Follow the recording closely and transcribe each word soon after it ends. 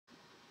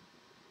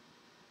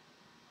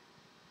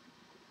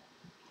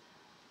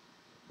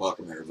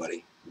Welcome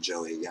everybody,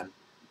 Joey again.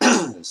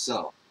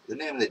 So, the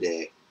name of the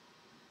day,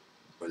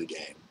 or the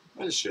game,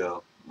 or the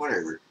show,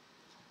 whatever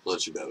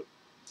floats your boat,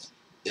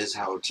 is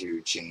how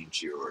to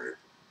change your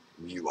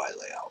UI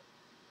layout.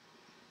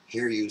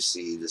 Here you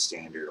see the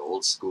standard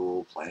old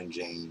school plain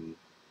Jane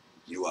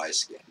UI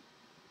skin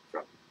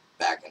from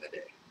back in the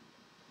day.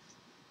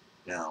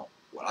 Now,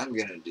 what I'm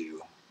going to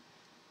do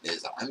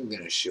is I'm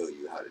going to show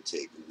you how to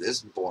take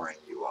this boring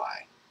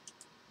UI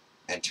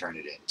and turn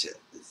it into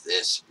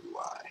this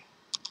UI.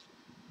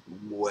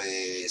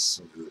 Way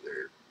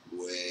smoother,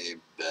 way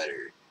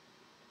better.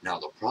 Now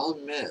the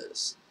problem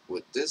is,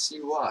 with this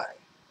UI,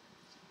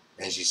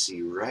 as you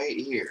see right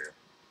here,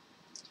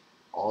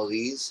 all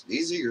these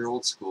are your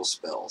old school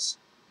spells,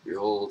 your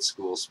old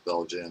school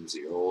spell gems,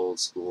 your old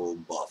school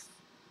buff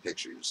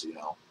pictures, you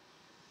know.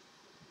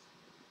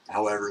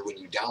 However, when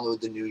you download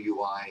the new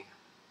UI,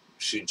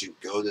 should you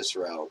go this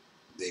route,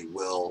 they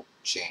will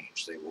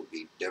change. They will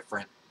be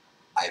different.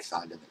 I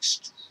found them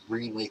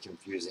extremely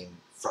confusing,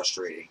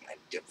 frustrating, and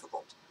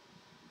difficult.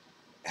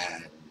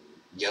 And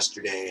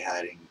yesterday,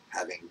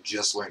 having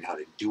just learned how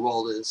to do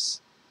all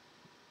this,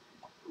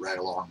 right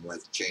along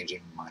with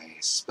changing my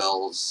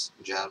spells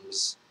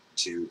gems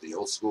to the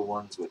old school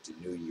ones with the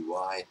new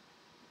UI,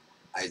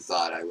 I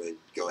thought I would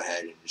go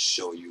ahead and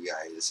show you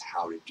guys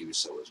how to do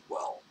so as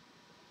well.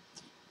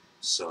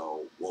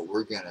 So what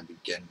we're going to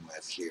begin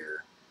with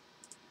here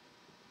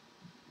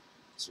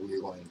is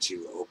we're going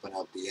to open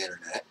up the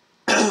internet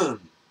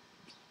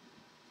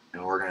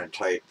and we're going to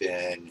type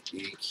in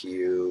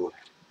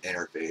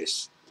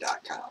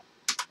eqinterface.com.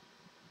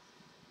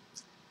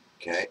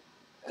 Okay,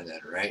 and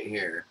then right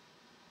here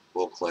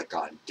we'll click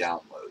on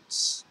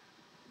downloads.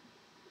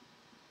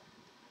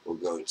 We'll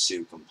go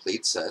to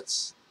complete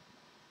sets.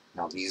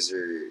 Now these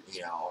are,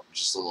 you know,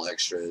 just little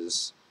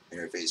extras,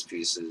 interface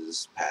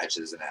pieces,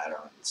 patches, and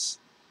add-ons.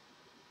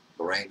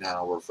 But right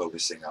now we're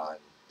focusing on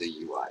the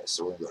UI.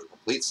 So we're going to go to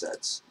complete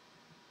sets.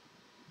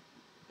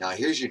 Now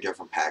here's your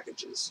different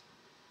packages.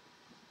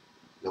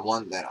 The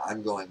one that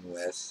I'm going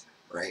with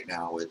right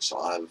now, which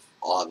I'll have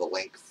a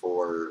link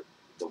for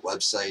the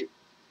website,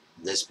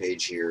 this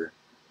page here,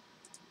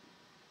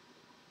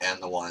 and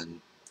the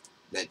one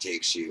that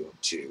takes you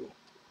to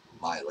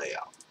my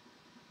layout,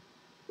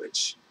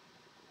 which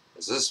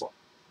is this one.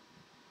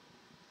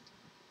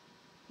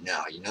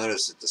 Now you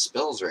notice that the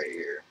spells right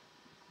here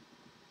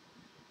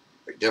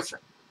are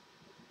different,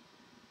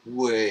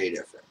 way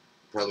different,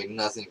 probably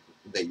nothing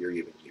that you're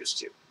even used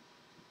to.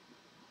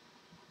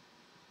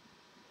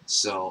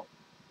 So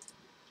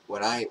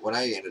what I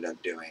ended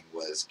up doing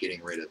was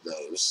getting rid of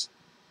those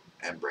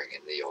and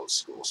bringing the old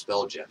school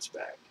spell gems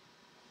back.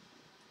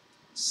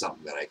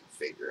 Something that I can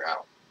figure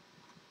out,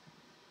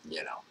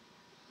 you know.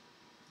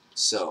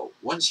 So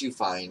once you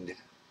find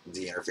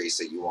the interface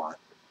that you want,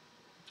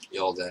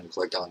 you'll then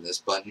click on this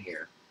button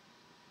here.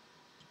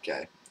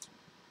 Okay.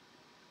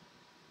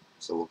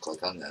 So we'll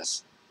click on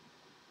this.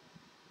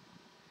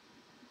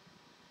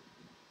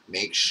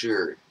 Make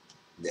sure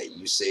that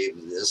you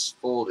save this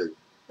folder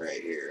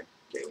right here.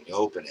 Okay, when you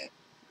open it,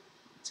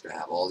 it's going to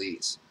have all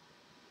these.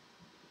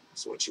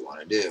 So what you want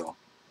to do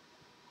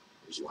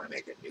is you want to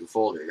make a new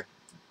folder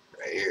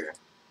right here.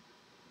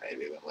 I've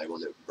even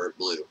labeled it Vert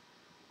Blue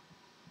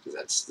because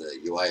that's the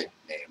UI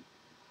name.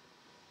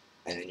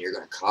 And then you're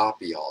going to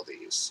copy all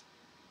these.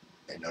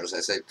 And notice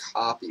I said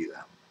copy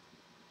them.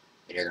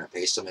 And you're going to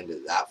paste them into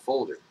that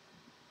folder.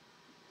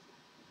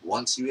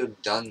 Once you have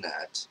done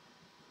that,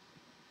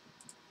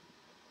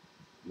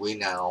 we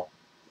now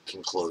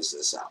can close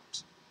this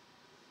out.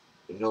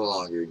 We no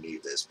longer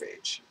need this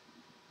page.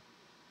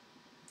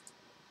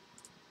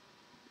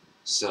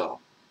 So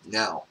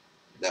now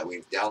that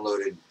we've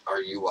downloaded our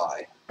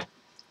UI,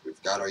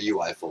 we've got our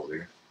UI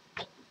folder,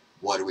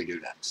 what do we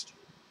do next?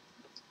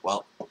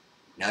 Well,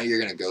 now you're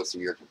going to go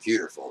through your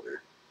computer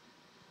folder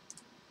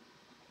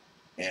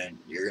and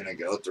you're going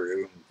to go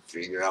through and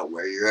figure out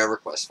where your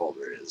EverQuest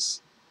folder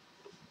is.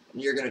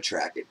 And you're going to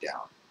track it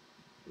down.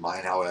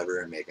 Mine,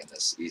 however, and making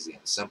this easy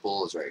and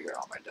simple, is right here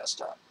on my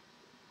desktop.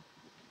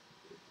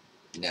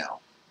 Now,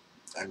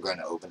 I'm going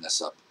to open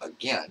this up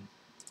again.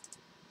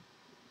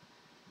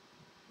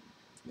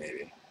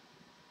 Maybe.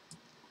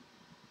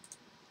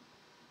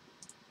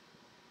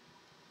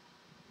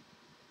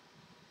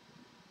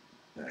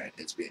 Alright,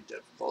 it's being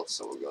difficult,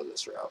 so we'll go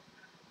this route.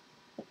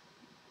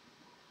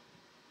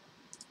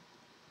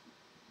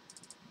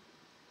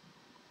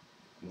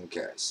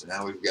 Okay, so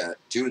now we've got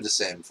two of the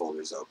same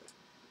folders open.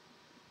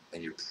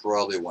 And you're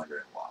probably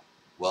wondering why.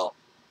 Well,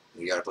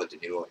 you got to put the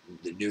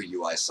new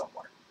UI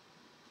somewhere.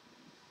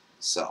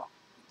 So,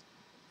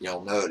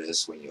 you'll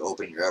notice when you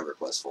open your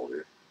EverQuest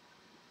folder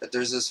that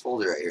there's this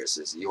folder right here. It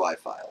says UI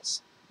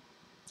files.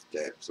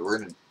 Okay, so we're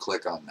going to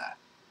click on that.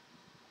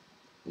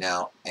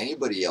 Now,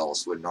 anybody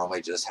else would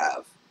normally just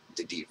have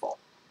the default.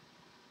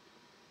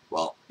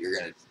 Well, you're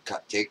going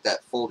to take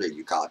that folder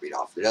you copied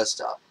off the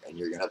desktop and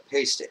you're going to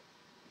paste it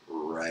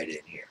right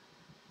in here.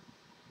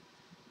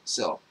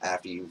 So,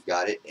 after you've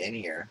got it in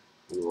here,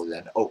 we will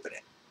then open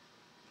it.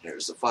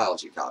 Here's the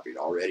files you copied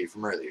already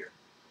from earlier.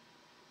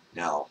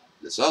 Now,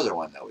 this other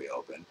one that we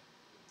opened,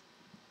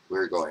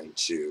 we're going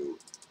to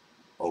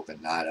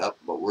open that up,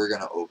 but we're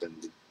going to open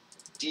the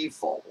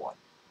default one.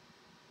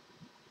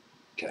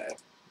 Okay.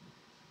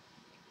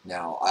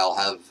 Now, I'll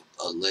have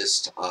a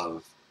list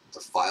of the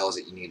files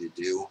that you need to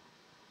do,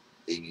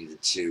 that you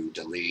need to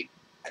delete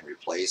and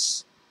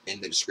replace in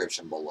the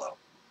description below.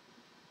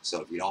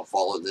 So if you don't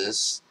follow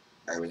this,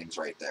 everything's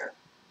right there.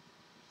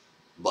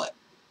 But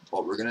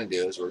what we're going to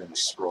do is we're going to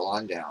scroll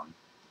on down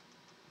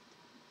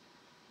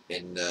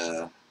in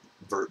the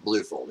Vert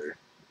Blue folder.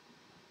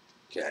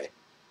 Okay.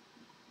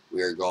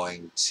 We are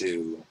going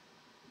to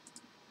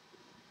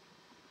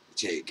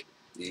take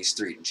these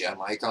 3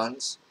 gem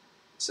icons.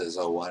 It says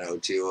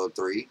 01, 02,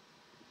 03.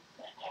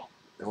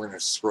 Then we're going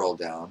to scroll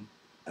down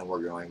and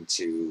we're going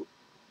to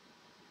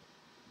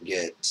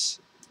get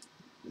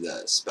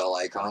the spell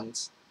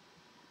icons.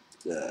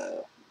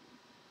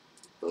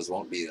 Those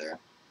won't be there.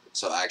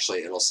 So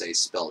actually it'll say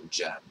spell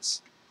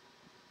gems.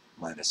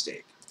 My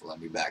mistake. Let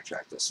me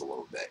backtrack this a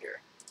little bit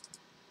here.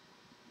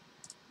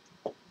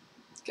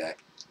 Okay.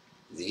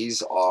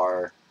 These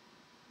are...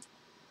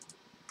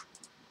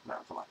 No,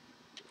 come on.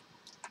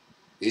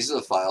 These are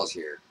the files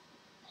here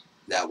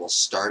that will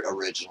start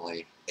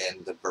originally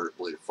in the Vert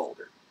Blue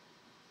folder.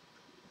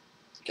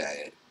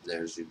 Okay,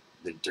 there's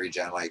the 3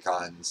 gem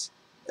icons.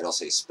 It'll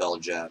say spell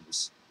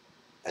gems,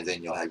 and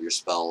then you'll have your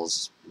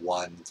spells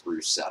 1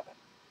 through 7.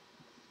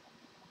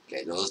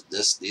 Okay,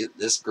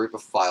 this group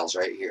of files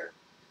right here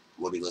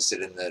will be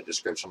listed in the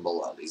description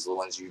below. These are the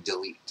ones you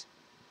delete.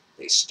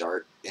 They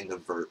start in the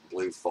Vert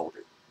Blue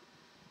folder.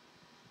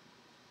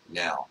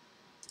 Now,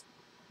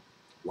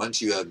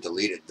 once you have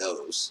deleted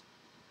those,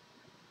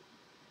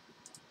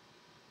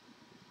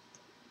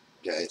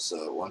 okay,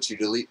 so once you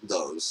delete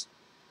those,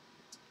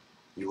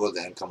 you will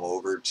then come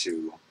over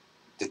to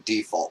the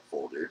default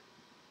folder,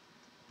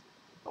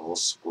 and we'll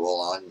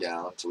scroll on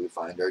down till we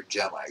find our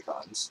gem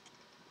icons.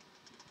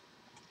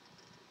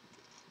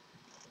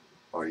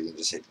 Or you can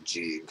just hit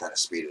G and kind of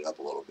speed it up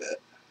a little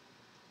bit.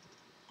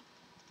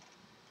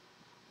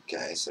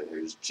 Okay, so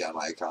here's gem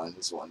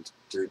icons 1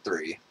 through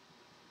 3.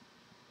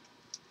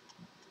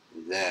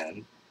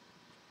 Then,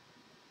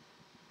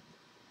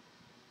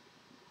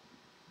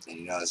 and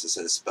you notice it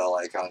says spell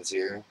icons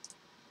here.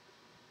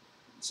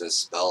 It says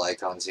spell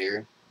icons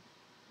here.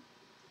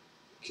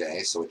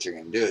 Okay, so what you're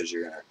going to do is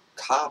you're going to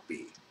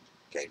copy.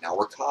 Okay, now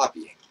we're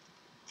copying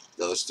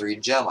those 3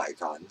 gem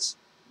icons,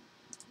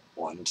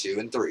 1, 2,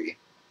 and 3.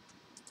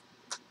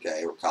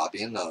 Okay, we're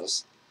copying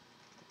those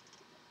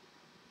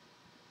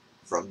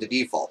from the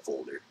default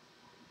folder.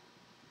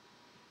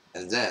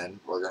 And then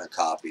we're going to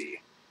copy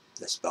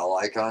the spell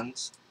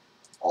icons,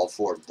 all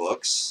 4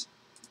 books,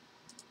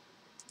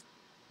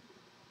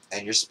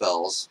 and your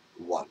spells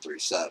 1 through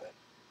 7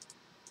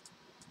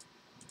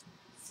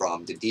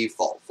 from the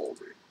default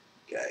folder.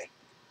 Okay,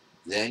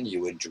 then you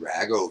would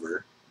drag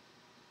over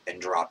and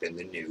drop in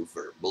the new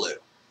Vert Blue.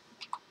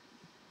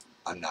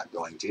 I'm not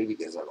going to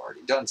because I've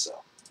already done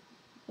so,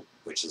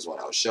 which is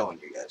what I was showing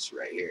you guys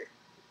right here.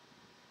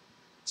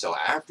 So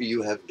after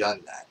you have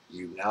done that,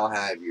 you now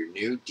have your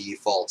new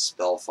default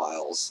spell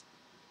files,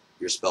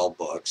 your spell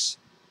books,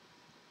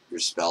 your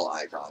spell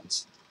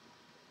icons,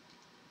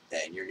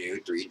 and your new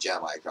 3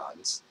 gem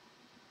icons.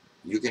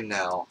 You can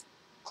now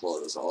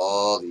close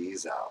all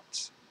these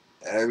out.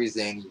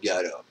 Everything you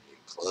got open, you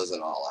can close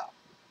it all out.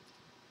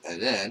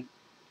 And then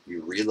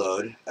you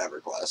reload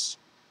EverQuest.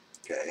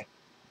 Okay,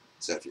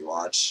 so if you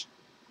watch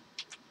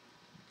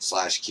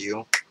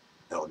 /Q,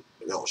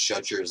 it'll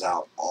shut yours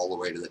out all the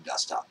way to the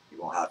desktop. You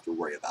won't have to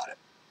worry about it.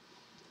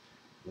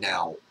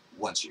 Now,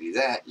 once you do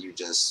that, you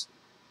just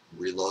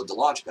reload the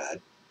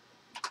launchpad.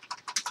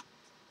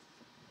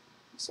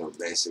 So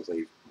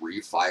basically,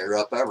 refire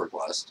up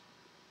EverQuest.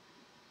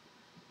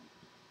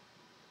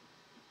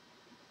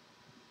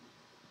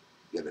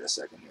 Give it a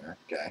second here,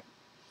 okay.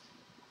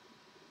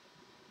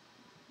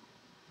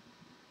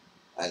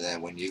 And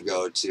then when you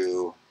go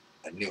to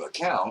a new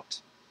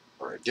account,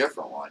 or a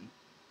different one,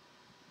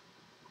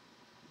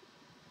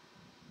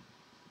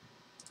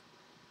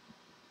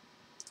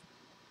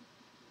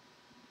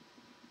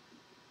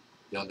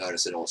 you'll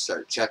notice it'll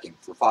start checking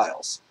for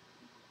files.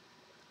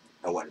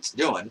 And what it's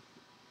doing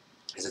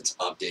is it's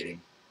updating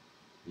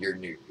your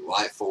new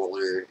UI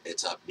folder,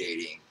 it's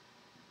updating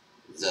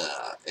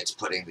it's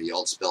putting the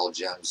old spell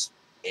gems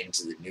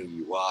into the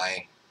new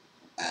UI,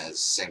 at the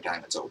same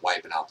time it's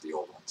wiping out the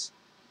old ones.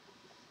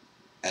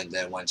 And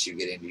then once you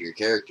get into your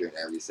character and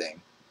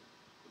everything,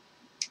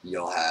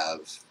 you'll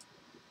have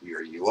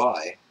your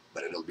UI,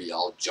 but it'll be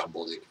all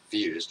jumbled and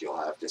confused. You'll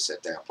have to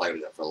sit there and play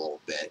with it for a little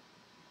bit,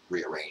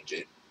 rearrange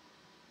it,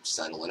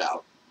 settle it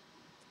out.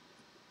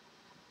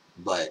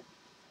 But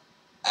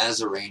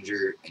as a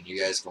ranger, and you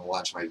guys can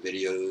watch my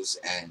videos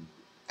and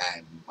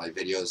my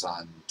videos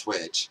on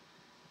Twitch,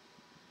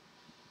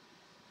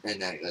 and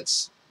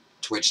that's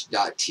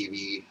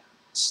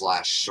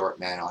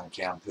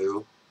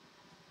twitch.tv/shortmanoncampu.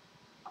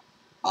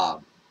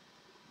 I'll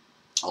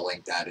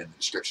link that in the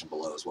description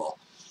below as well.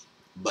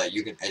 But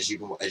you can, as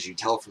you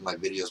tell from my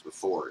videos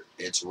before,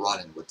 it's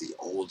running with the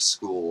old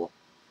school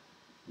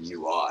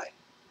UI.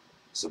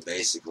 So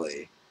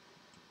basically,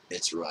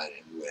 it's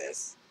running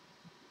with,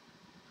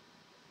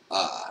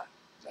 I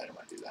don't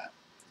want to do that.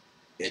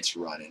 It's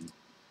running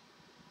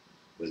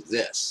with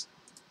this.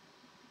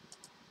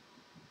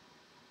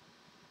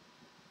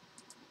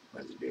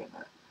 Why is it doing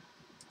that?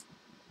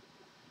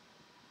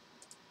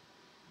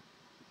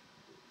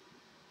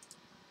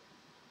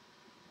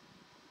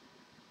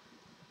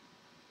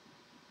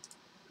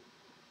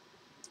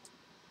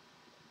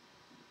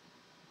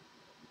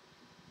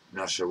 I'm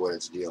not sure what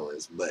its deal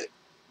is, but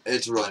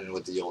it's running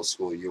with the old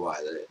school UI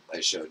that I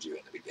showed you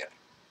in the beginning.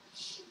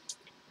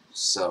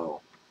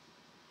 So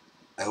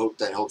I hope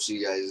that helps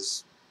you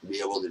guys be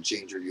able to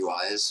change your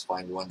UIs,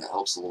 find one that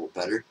helps a little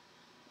better.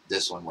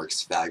 This one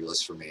works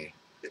fabulous for me.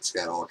 It's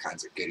got all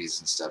kinds of goodies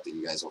and stuff that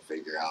you guys will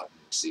figure out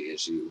and see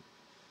as you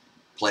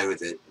play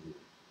with it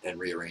and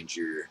rearrange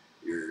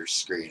your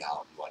screen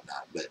out and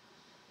whatnot. But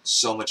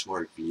so much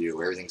more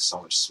view, everything's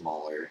so much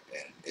smaller,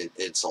 and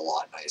it's a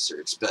lot nicer,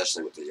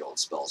 especially with the old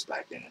spells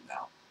back in it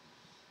now.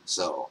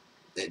 So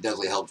it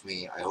definitely helped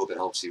me. I hope it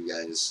helps you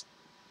guys.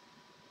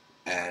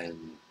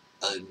 And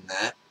other than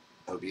that,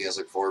 I hope you guys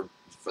look forward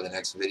for the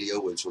next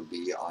video, which will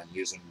be on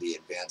using the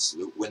advanced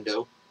loot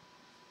window,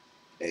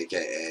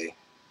 aka,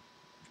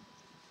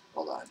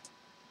 hold on,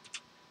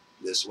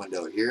 this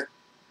window here,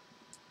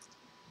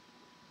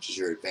 which is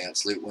your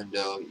advanced loot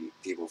window.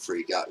 People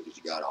freak out because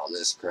you got all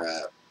this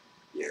crap,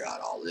 you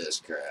got all this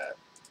crap,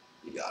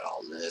 you got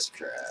all this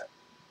crap,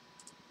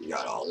 you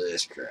got all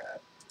this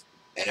crap.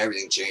 And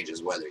everything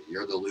changes whether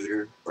you're the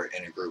looter or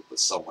in a group with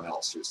someone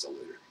else who's the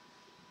looter.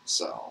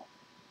 So,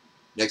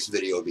 next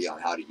video will be on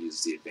how to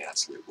use the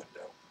advanced loot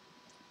window.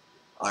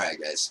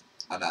 Alright guys,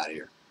 I'm out of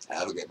here.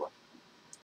 Have a good one.